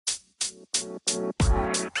Hello,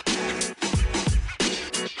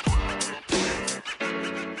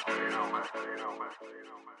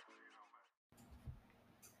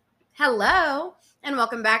 and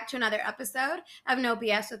welcome back to another episode of No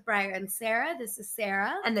BS with Bryer and Sara. This is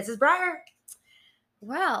Sara. And this is Bryer.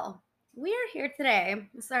 Well, we are here today.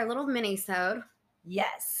 This is our little mini-sode.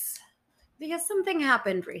 Yes. Because something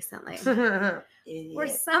happened recently. Where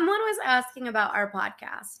someone was asking about our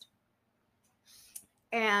podcast.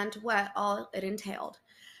 And what all it entailed.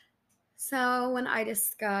 So when I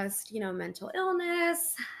discussed, mental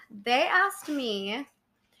illness, they asked me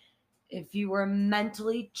if you were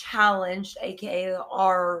mentally challenged, aka the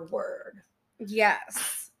R word.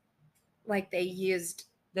 Yes. Like they used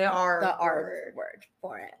the R word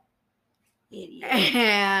for it. Idiot.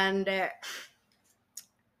 And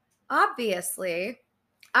obviously,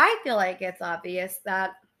 I feel like it's obvious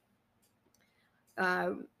that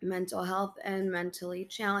mental health and mentally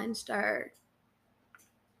challenged are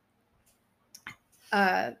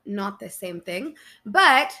not the same thing.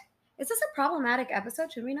 But is this a problematic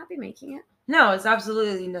episode? Should we not be making it? No, it's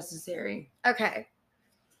absolutely necessary. Okay.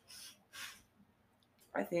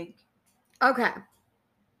 I think. Okay.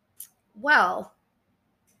 Well,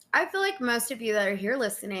 I feel like most of you that are here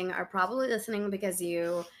listening are probably listening because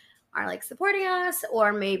you are like supporting us,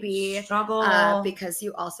 or maybe struggle because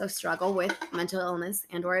you also struggle with mental illness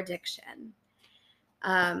and or addiction.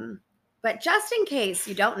 But just in case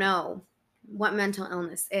you don't know what mental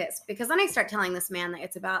illness is, because then I start telling this man that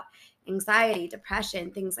it's about anxiety, depression,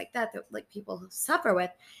 things like that like people suffer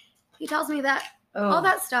with. He tells me that all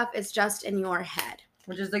that stuff is just in your head,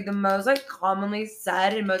 which is like the most like commonly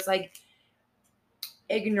said and most like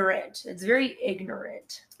ignorant. It's very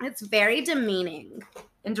ignorant. It's very demeaning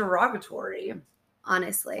and derogatory,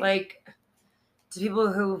 honestly, like to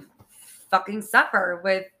people who fucking suffer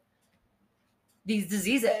with these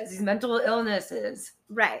diseases, these mental illnesses.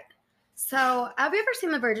 Right. So, have you ever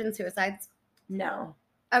seen The Virgin Suicides? No.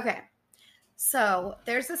 Okay. So,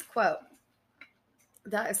 there's this quote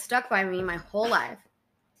that has stuck by me my whole life.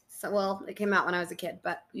 So, well, it came out when I was a kid,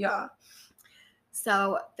 but yeah.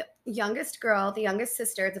 So, the youngest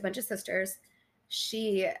sister, it's a bunch of sisters,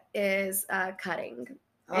 she is cutting,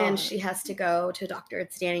 and she has to go to a doctor.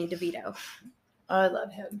 It's Danny DeVito. Oh, I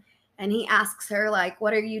love him. And he asks her, like,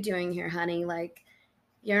 what are you doing here, honey? Like,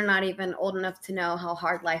 you're not even old enough to know how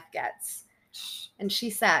hard life gets. And she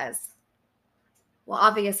says, well,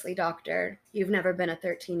 obviously, doctor, you've never been a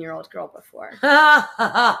 13-year-old girl before.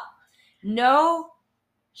 No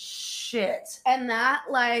shit. And that,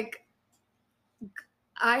 like,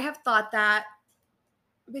 I have thought that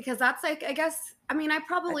because that's like, I guess, I mean, I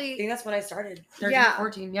think that's when I started. 13,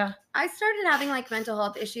 14, yeah. I started having like mental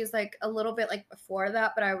health issues like a little bit like before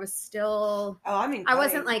that, but I was still, I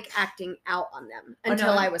wasn't like acting out on them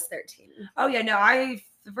until I was 13. Oh yeah, no,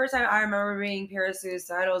 the first time I remember being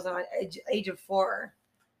parasuicidal was at the age of 4.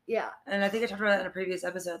 Yeah. And I think I talked about that in a previous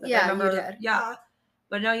episode. Like, yeah, I remember, you did. Yeah.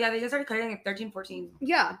 But no, yeah, they started cutting at 13, 14.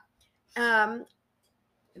 Yeah.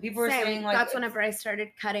 People were saying like that's whenever I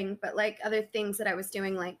started cutting, but like other things that I was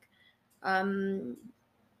doing, like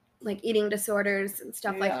eating disorders and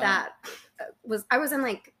stuff like that, I was in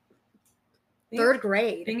like third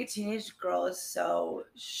grade. Being a teenage girl is so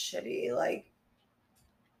shitty, like.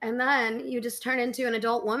 And then you just turn into an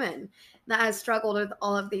adult woman that has struggled with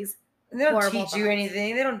all of these. And they don't teach you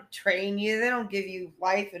anything. They don't train you. They don't give you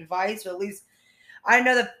life advice, or at least I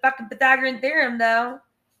know the fucking Pythagorean theorem though.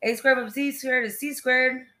 A squared plus C squared is C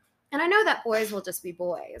squared. And I know that boys will just be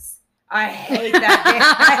boys. I hate that.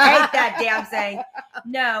 I hate that damn saying.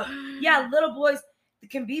 No. Yeah, little boys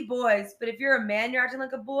can be boys, but if you're a man, you're acting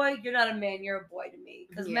like a boy, you're not a man, you're a boy to me.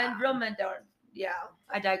 Because real men don't. Yeah,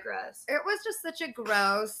 I digress. It was just such a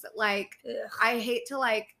gross, like, ugh. I hate to,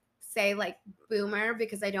 like, say, like, boomer,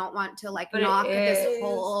 because I don't want to, like, knock this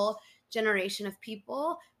whole generation of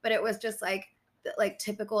people. But it was just, like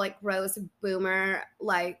typical like gross boomer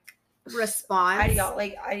like response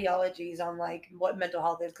ideologies on like what mental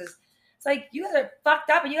health is, because it's like you guys are fucked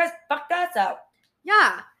up and you guys fucked us up.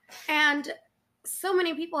 Yeah. And so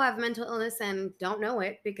many people have mental illness and don't know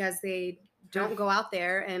it because they don't go out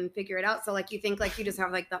there and figure it out. So like you think like you just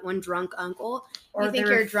have like that one drunk uncle, or you think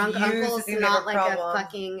your drunk uncle is not like a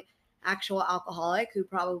fucking actual alcoholic who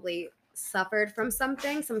probably suffered from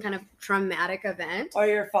something, some kind of traumatic event. Or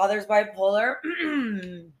your father's bipolar.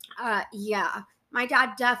 Yeah. My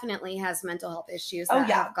dad definitely has mental health issues that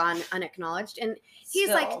have gone unacknowledged. And he's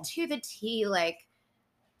like to the T, like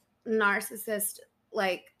narcissist.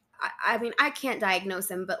 Like, I mean, I can't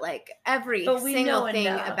diagnose him, but like every single thing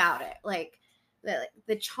about it. Like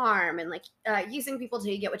the charm and like using people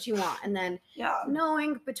till you get what you want, and then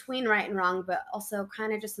knowing between right and wrong, but also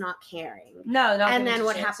kind of just not caring. No, not. And then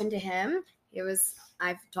what happened to him? It was,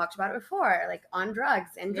 I've talked about it before, like on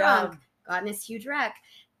drugs and drunk, got in this huge wreck,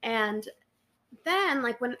 and then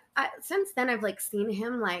like since then I've like seen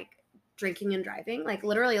him like drinking and driving, like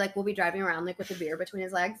literally, like we'll be driving around like with a beer between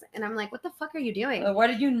his legs, and I'm like, what the fuck are you doing? Why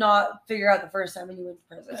did you not figure out the first time when you went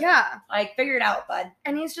to prison? Yeah, like figure it out, bud.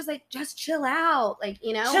 And he's just like, just chill out, like,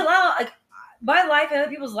 you know, chill out. Like my life and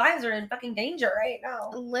other people's lives are in fucking danger right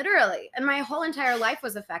now, literally. And my whole entire life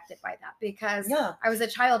was affected by that because I was a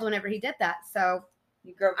child whenever he did that. So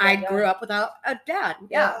I grew up without a dad.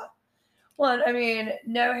 Well, I mean,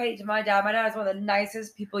 no hate to my dad. My dad is one of the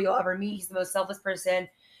nicest people you'll ever meet. He's the most selfless person.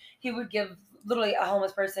 He would give literally a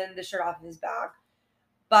homeless person the shirt off of his back.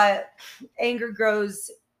 But anger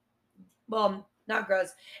grows, well, not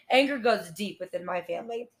grows. Anger goes deep within my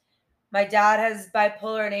family. My dad has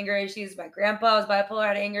bipolar and anger issues. My grandpa has bipolar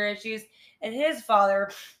and anger issues. And his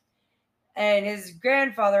father and his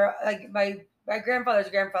grandfather, like my grandfather's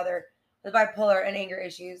grandfather, was bipolar and anger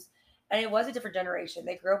issues. And it was a different generation.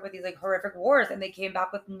 They grew up with these like horrific wars, and they came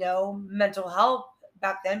back with no mental health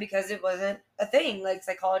back then because it wasn't a thing. Like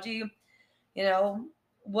psychology, you know,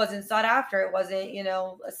 wasn't sought after. It wasn't, you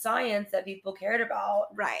know, a science that people cared about.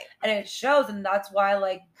 Right. And it shows, and that's why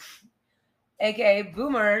like aka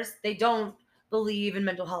boomers, they don't believe in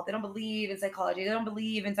mental health. They don't believe in psychology. They don't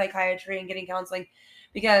believe in psychiatry and getting counseling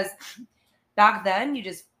because back then you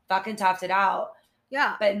just fucking toughed it out.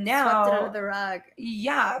 Yeah. But now swept it under the rug.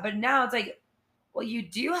 Yeah. But now it's like, well, you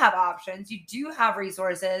do have options. You do have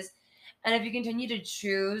resources. And if you continue to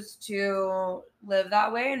choose to live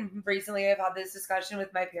that way, and recently I've had this discussion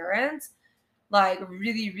with my parents, like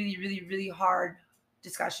really, really, really, really hard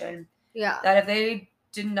discussion. Yeah. That if they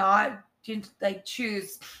did not like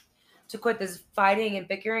choose to quit this fighting and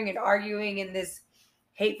bickering and arguing and this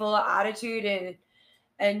hateful attitude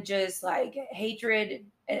and just like hatred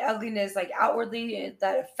and ugliness like outwardly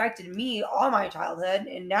that affected me all my childhood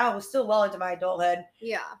and now still well into my adulthood,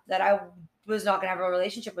 that I was not gonna have a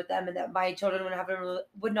relationship with them, and that my children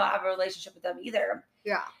would not have a relationship with them either.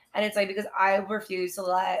 And it's like, because I refuse to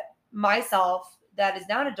let myself, that is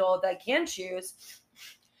now an adult that can choose,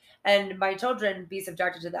 and my children be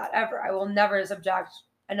subjected to that ever. I will never subject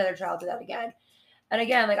another child to that again. And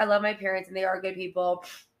again, like I love my parents and they are good people,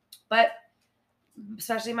 but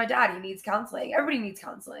especially my dad, he needs counseling. Everybody needs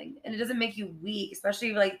counseling, and it doesn't make you weak,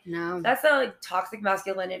 especially like that's not like toxic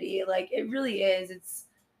masculinity. Like it really is. It's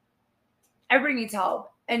everybody needs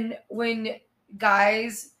help. And when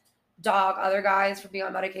guys dog other guys for being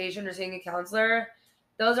on medication or seeing a counselor,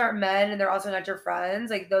 those aren't men, and they're also not your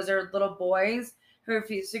friends. Like those are little boys who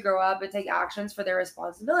refuse to grow up and take actions for their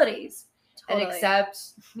responsibilities and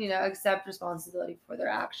accept responsibility for their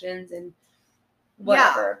actions and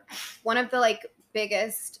whatever. One of the like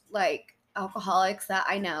biggest like alcoholics that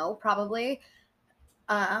I know probably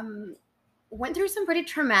went through some pretty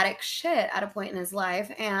traumatic shit at a point in his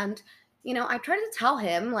life, and you know, I tried to tell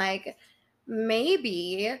him like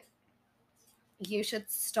maybe you should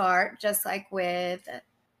start just like with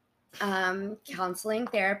counseling,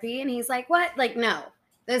 therapy. And he's like, what? Like, no,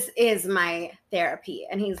 this is my therapy.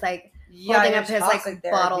 And he's like holding up his like therapy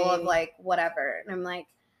bottle of like whatever. And I'm like,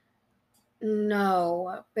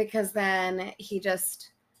 no, because then he gets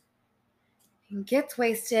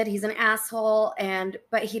wasted. He's an asshole.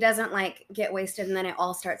 But he doesn't like get wasted. And then it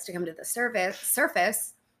all starts to come to the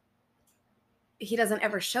surface. He doesn't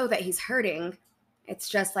ever show that he's hurting. It's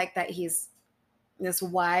just like that he's this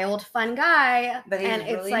wild, fun guy. But he's and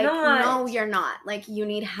it's really like, not. No, you're not. Like, you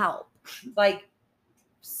need help. Like,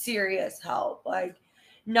 serious help. Like,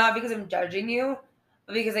 not because I'm judging you,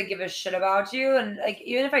 but because I give a shit about you. And, like,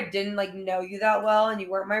 even if I didn't, like, know you that well and you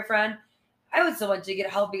weren't my friend, I would still want you to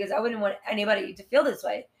get help because I wouldn't want anybody to feel this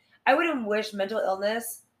way. I wouldn't wish mental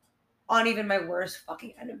illness on even my worst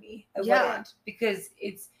fucking enemy. I wouldn't. Because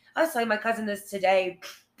I was telling my cousin this today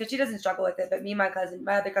because she doesn't struggle with it, but me and my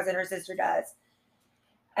other cousin, her sister does.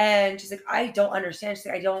 And she's like, I don't understand. She's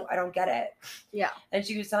like, I don't get it. Yeah. And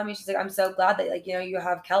she was telling me, she's like, I'm so glad that like, you know, you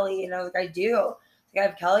have Kelly. And I was like, I do. Like, I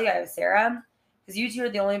have Kelly, I have Sarah. Because you two are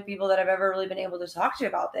the only people that I've ever really been able to talk to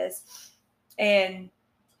about this. And,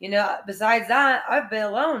 you know, besides that, I've been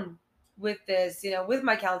alone with this, you know, with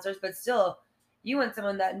my counselors, but still you want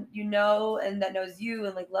someone that you know and that knows you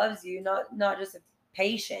and like loves you, not just a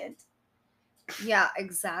patient. Yeah,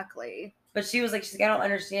 exactly. But she's like, I don't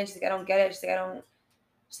understand. She's like, I don't get it. She's like, I don't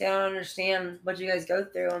understand what you guys go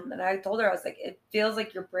through. And I told her, I was like, it feels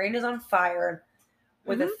like your brain is on fire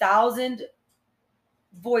with 1,000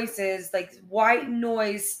 voices, like white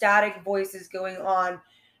noise, static voices going on.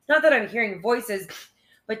 Not that I'm hearing voices,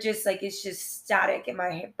 but just like it's just static, and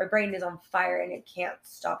my brain is on fire and it can't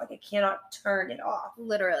stop. Like I cannot turn it off.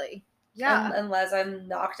 Literally. Yeah. Unless I'm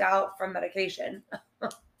knocked out from medication.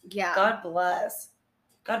 Yeah. God bless.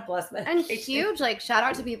 God bless medication. And huge, like, shout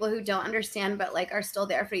out to people who don't understand, but, like, are still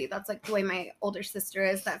there for you. That's, like, the way my older sister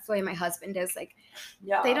is. That's the way my husband is. Like,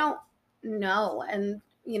 they don't know. And,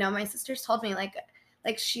 you know, my sister's told me, like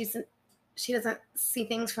she doesn't see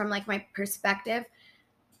things from, like, my perspective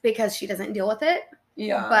because she doesn't deal with it.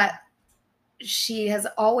 Yeah. But she has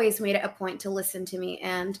always made it a point to listen to me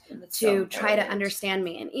and to try to understand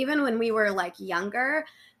me. And even when we were, like, younger,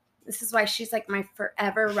 this is why she's like my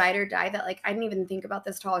forever ride or die, that like I didn't even think about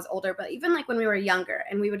this till I was older, but even like when we were younger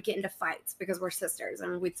and we would get into fights because we're sisters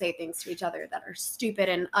and we'd say things to each other that are stupid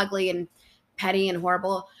and ugly and petty and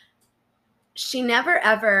horrible, she never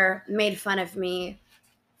ever made fun of me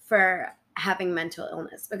for having mental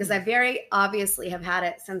illness, because I very obviously have had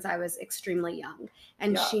it since I was extremely young.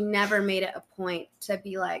 And she never made it a point to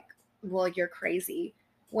be like, well, you're crazy,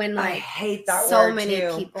 when like I hate that so word many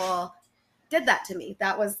too. people did that to me.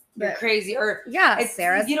 That was you're crazy, or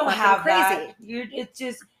Sarah's you don't have crazy. That.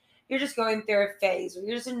 You're just going through a phase, or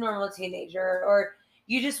you're just a normal teenager, or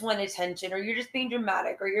you just want attention, or you're just being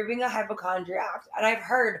dramatic, or you're being a hypochondriac. And I've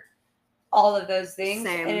heard all of those things.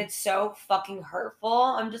 Same. And it's so fucking hurtful.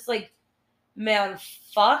 I'm just like, man,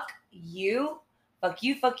 fuck you. Fuck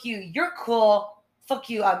you, fuck you. You're cool. Fuck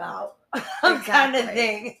you, I'm out. Exactly. Kind of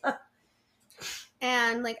thing.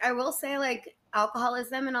 And like I will say, like,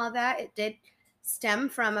 alcoholism and all that, it did stem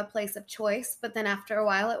from a place of choice, but then after a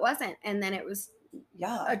while it wasn't, and then it was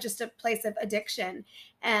just a place of addiction,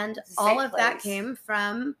 and all of that came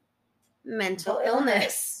from mental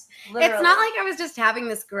illness. Literally. It's not like I was just having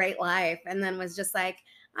this great life and then was just like,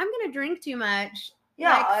 I'm gonna drink too much.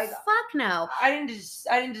 Yeah, like fuck no. I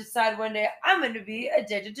didn't decide one day I'm gonna be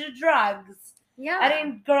addicted to drugs. Yeah, I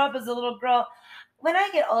didn't grow up as a little girl. When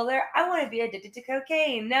I get older, I want to be addicted to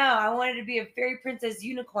cocaine. No, I wanted to be a fairy princess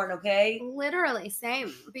unicorn, okay? Literally,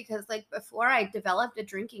 same. Because, like, before I developed a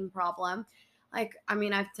drinking problem, like, I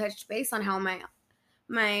mean, I've touched base on how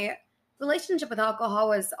my relationship with alcohol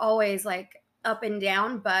was always, like, up and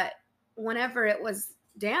down. But whenever it was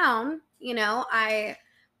down, you know, I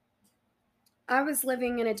was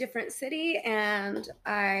living in a different city, and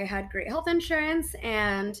I had great health insurance,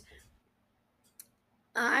 and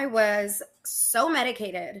I was so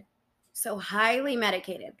medicated, so highly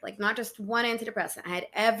medicated, like not just one antidepressant. I had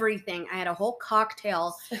everything. I had a whole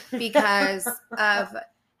cocktail because of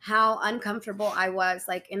how uncomfortable I was,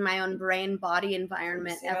 like in my own brain, body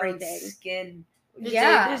environment, everything. Skin.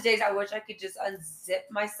 There's days I wish I could just unzip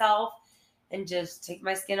myself and just take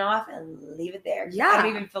my skin off and leave it there. Yeah. I don't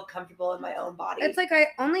even feel comfortable in my own body. It's like I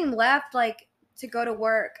only left like to go to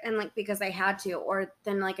work, and like because I had to, or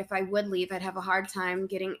then like if I would leave, I'd have a hard time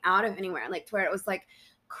getting out of anywhere, like to where it was like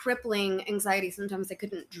crippling anxiety. Sometimes I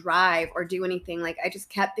couldn't drive or do anything. Like I just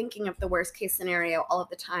kept thinking of the worst case scenario all of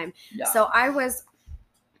the time. Yeah. So I was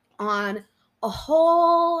on a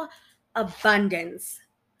whole abundance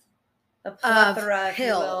a plethora of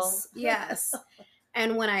pills. Yes.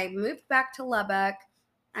 And when I moved back to Lubbock,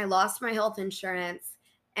 I lost my health insurance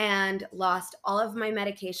and lost all of my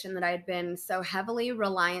medication that I had been so heavily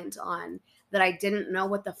reliant on that I didn't know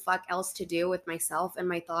what the fuck else to do with myself and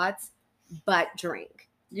my thoughts but drink.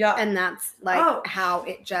 Yeah. And that's like how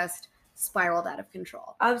it just spiraled out of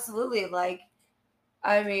control. Absolutely. Like,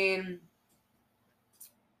 I mean,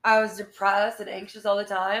 I was depressed and anxious all the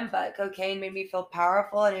time, but cocaine made me feel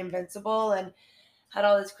powerful and invincible and had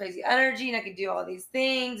all this crazy energy, and I could do all these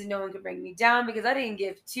things and no one could bring me down because I didn't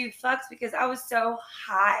give two fucks because I was so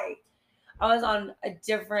high. I was on a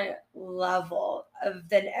different level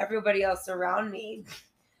than everybody else around me.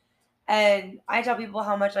 And I tell people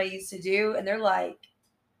how much I used to do, and they're like,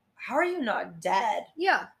 how are you not dead?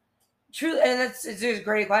 Yeah. Truly, and it's a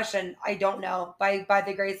great question. I don't know. By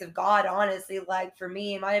the grace of God, honestly, like for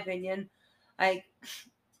me, in my opinion, like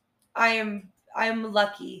I am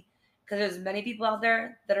lucky. Because there's many people out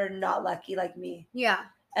there that are not lucky like me. Yeah.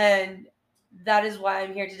 And that is why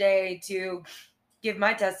I'm here today, to give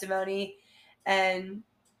my testimony and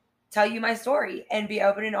tell you my story and be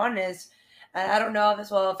open and honest. And I don't know if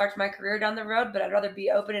this will affect my career down the road, but I'd rather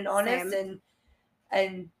be open and honest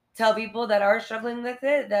and tell people that are struggling with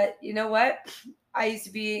it that, you know what, I used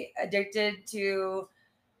to be addicted to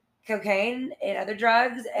cocaine and other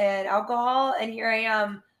drugs and alcohol, and here I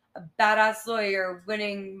am, a badass lawyer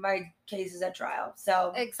winning my cases at trial.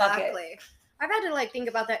 So exactly. I've had to like think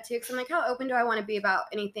about that too, because I'm like, how open do I want to be about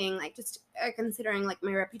anything? Like just considering like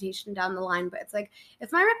my reputation down the line. But it's like,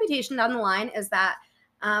 if my reputation down the line is that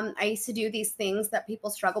I used to do these things that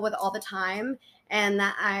people struggle with all the time, and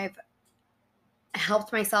that I've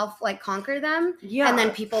helped myself like conquer them, and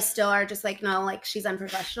then people still are just like, no, like she's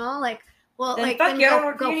unprofessional. Like, well, then like fuck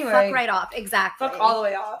then go anyway. Fuck right off. Exactly. Fuck all the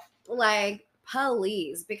way off. Like,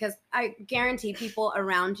 please, because I guarantee people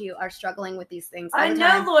around you are struggling with these things. I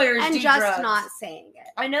know lawyers and do just drugs. Not saying it.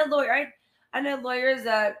 I know lawyers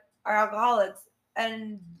that are alcoholics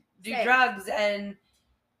and do drugs, and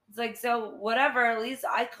it's like, so whatever. At least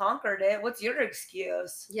I conquered it. What's your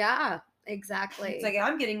excuse? Yeah, exactly. It's like,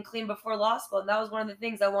 I'm getting clean before law school, and that was one of the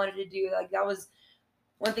things I wanted to do. Like, that was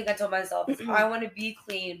one thing I told myself: is I want to be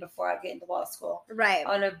clean before I get into law school. Right. I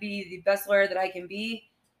want to be the best lawyer that I can be.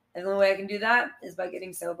 And the only way I can do that is by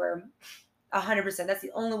getting sober. 100%. That's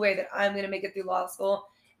the only way that I'm going to make it through law school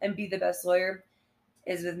and be the best lawyer,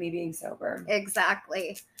 is with me being sober.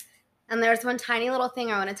 Exactly. And there's one tiny little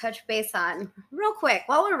thing I want to touch base on real quick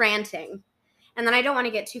while we're ranting. And then I don't want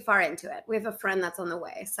to get too far into it. We have a friend that's on the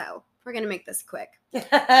way, so we're going to make this quick. But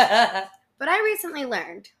I recently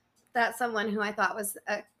learned that someone who I thought was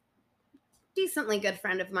a decently good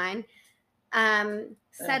friend of mine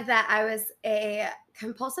said that I was a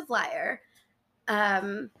compulsive liar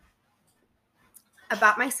about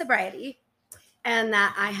my sobriety, and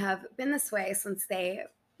that I have been this way since they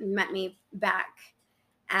met me back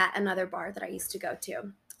at another bar that I used to go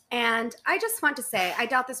to. And I just want to say, I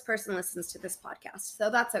doubt this person listens to this podcast, so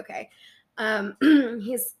that's okay.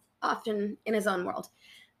 He's often in his own world.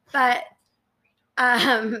 But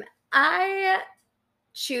I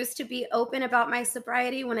choose to be open about my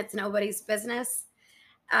sobriety when it's nobody's business.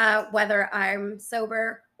 Whether I'm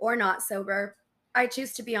sober or not sober, I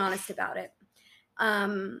choose to be honest about it.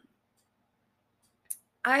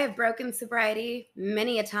 I have broken sobriety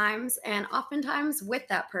many a times, and oftentimes with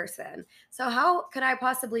that person. So how could I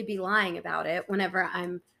possibly be lying about it whenever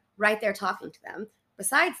I'm right there talking to them?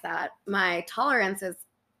 Besides that, my tolerance is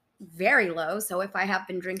very low. So if I have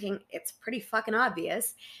been drinking, it's pretty fucking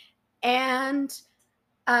obvious. And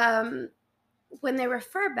when they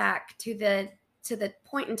refer back to the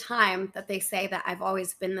point in time that they say that I've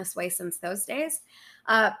always been this way since those days,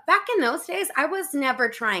 back in those days, I was never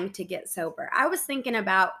trying to get sober. I was thinking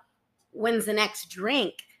about when's the next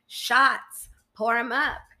drink, shots, pour them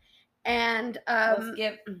up. And let's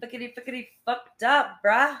get fickety fucked up,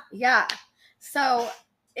 bruh. Yeah. So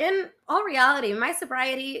in all reality, my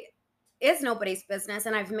sobriety is nobody's business,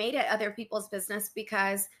 and I've made it other people's business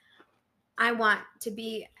because I want to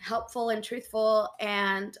be helpful and truthful,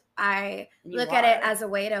 and I look at it as a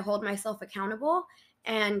way to hold myself accountable.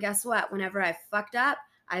 And guess what? Whenever I've fucked up,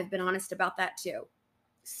 I've been honest about that too.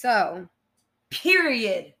 So,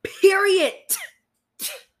 period.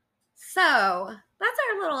 So, that's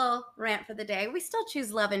our little rant for the day. We still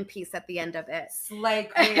choose love and peace at the end of it. Slay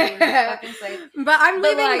queen. Fucking slay. But I'm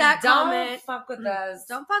leaving that comment. Don't fuck with us.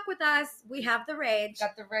 Don't fuck with us. We have the rage.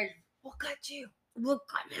 Got the rage. We'll cut you. We'll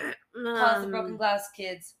cut it. Pause the broken glass,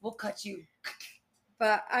 kids. We'll cut you.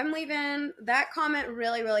 But I'm leaving. That comment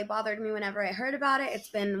really, really bothered me whenever I heard about it. It's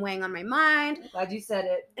been weighing on my mind. I'm glad you said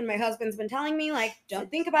it. And my husband's been telling me, like,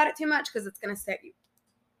 don't think about it too much because it's going to set you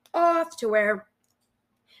off to where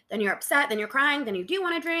then you're upset, then you're crying, then you do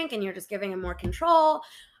want to drink, and you're just giving him more control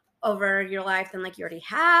over your life than, like, you already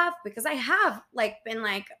have. Because I have, like, been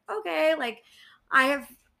like, okay, like, I have,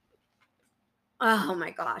 oh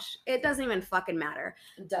my gosh. It doesn't even fucking matter.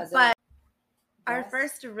 It doesn't. But our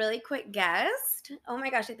first really quick guest, oh my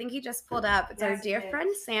gosh, I think he just pulled up. It's our dear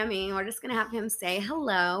friend Sammi. We're just going to have him say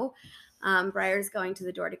hello. Bryer's going to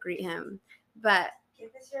the door to greet him. But give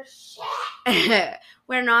us your shit.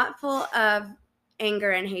 We're not full of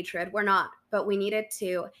anger and hatred. We're not. But we needed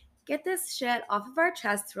to get this shit off of our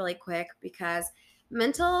chests really quick because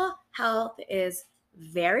mental health is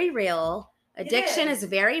very real. Addiction is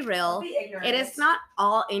very real. It is not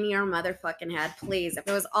all in your motherfucking head. Please. If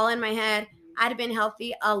it was all in my head, I'd have been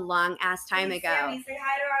healthy a long ass time ago. Sammi, say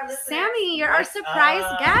hi to our listeners. Sammi, you're our surprise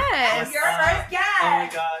guest. You're our first guest. Oh my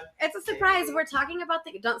god. It's a surprise. We're talking about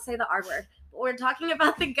don't say the R word. We're talking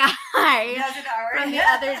about the guy from the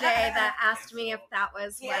other day that asked me if that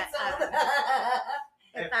was if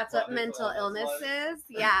that's what mental illness is.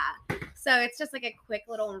 Yeah. So it's just like a quick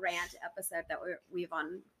little rant episode that we've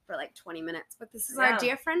on for like 20 minutes. But this is our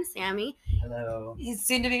dear friend Sammi. Hello. He's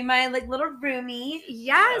soon to be my little roomie.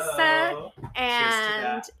 Yes. Hello.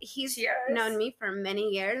 And he's known me for many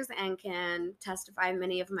years and can testify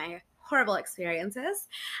many of my horrible experiences.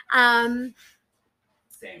 Same.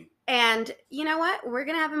 And you know what? We're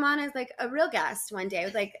gonna have him on as like a real guest one day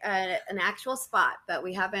with like an actual spot, but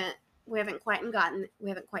we haven't quite gotten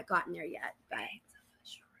there yet.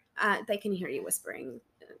 But they can hear you whispering.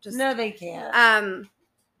 No, they can't.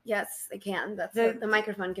 Yes, they can. That's the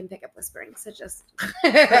microphone can pick up whispering. So just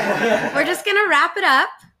we're just gonna wrap it up.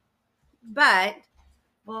 But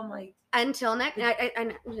until next.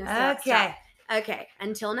 Okay.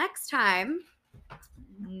 Until next time.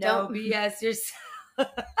 Don't BS yourself.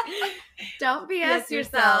 Don't BS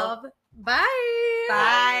yourself. Bye.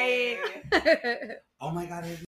 Bye. Oh my God.